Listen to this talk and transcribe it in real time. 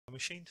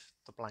machined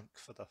the blank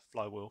for the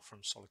flywheel from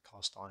solid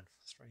cast iron,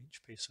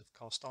 3-inch piece of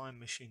cast iron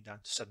machined down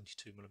to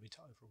 72mm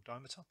overall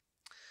diameter.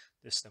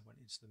 This then went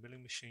into the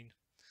milling machine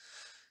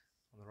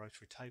on the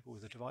rotary table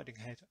with a dividing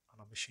head,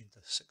 and I machined the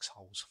 6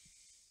 holes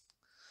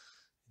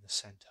in the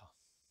centre.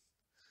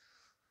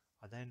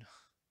 I then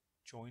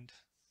joined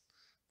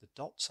the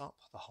dots up,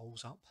 the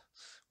holes up,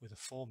 with a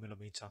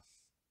 4mm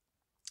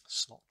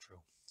slot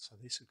drill. So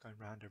these are going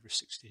round every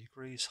 60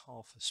 degrees,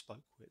 half a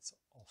spoke width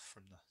off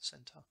from the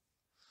centre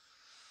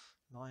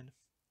line.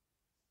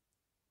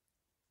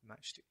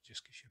 Matchstick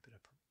just gives you a bit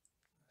of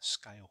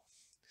scale.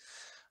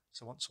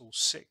 So once all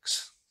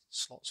 6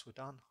 slots were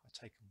done, I'd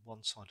taken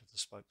one side of the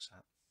spokes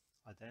out.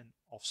 I then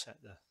offset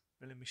the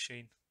milling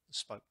machine, the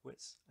spoke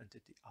width, and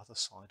did the other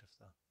side of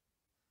the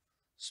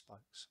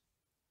spokes.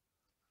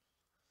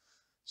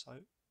 So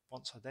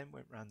once I then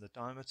went round the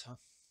diameter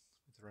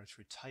with the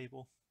rotary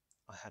table,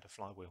 I had a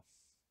flywheel.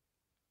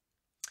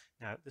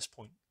 Now at this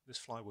point, this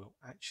flywheel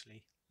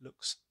actually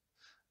looks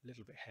a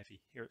little bit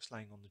heavy. Here it's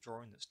laying on the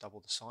drawing that's double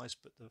the size,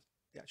 but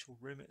the actual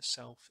rim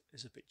itself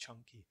is a bit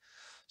chunky.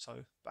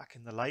 So back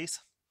in the lathe,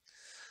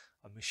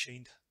 I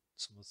machined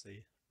some of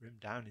the rim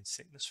down in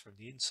thickness from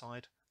the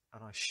inside,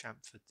 and I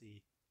chamfered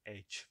the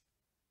edge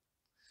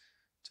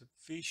to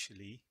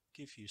visually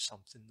give you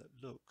something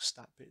that looks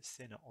that bit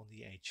thinner on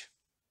the edge.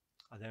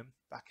 I then,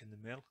 back in the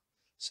mill,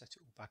 set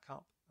it all back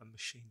up and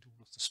machined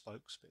all of the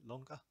spokes a bit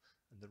longer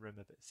and the rim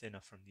a bit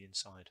thinner from the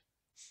inside.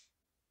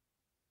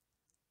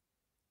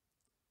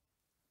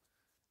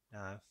 Now,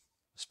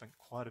 I spent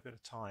quite a bit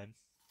of time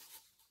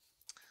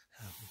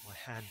with my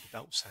hand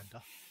belt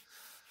sander,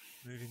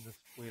 moving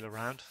the wheel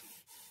around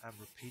and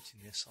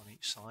repeating this on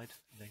each side,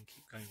 and then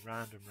keep going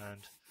round and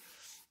round.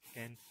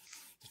 Again,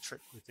 the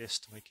trick with this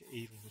to make it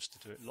even was to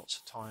do it lots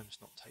of times,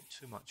 not take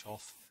too much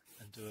off,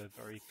 and do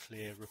a very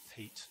clear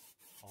repeat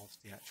of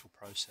the actual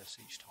process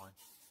each time.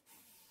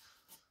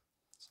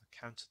 So I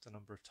counted the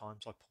number of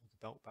times I pulled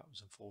the belt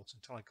backwards and forwards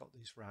until I got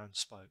these round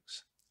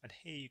spokes. And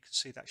here you can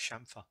see that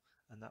chamfer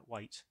and that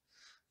weight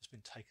has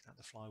been taken out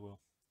the flywheel.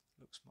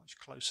 It looks much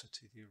closer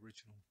to the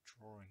original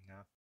drawing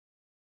now.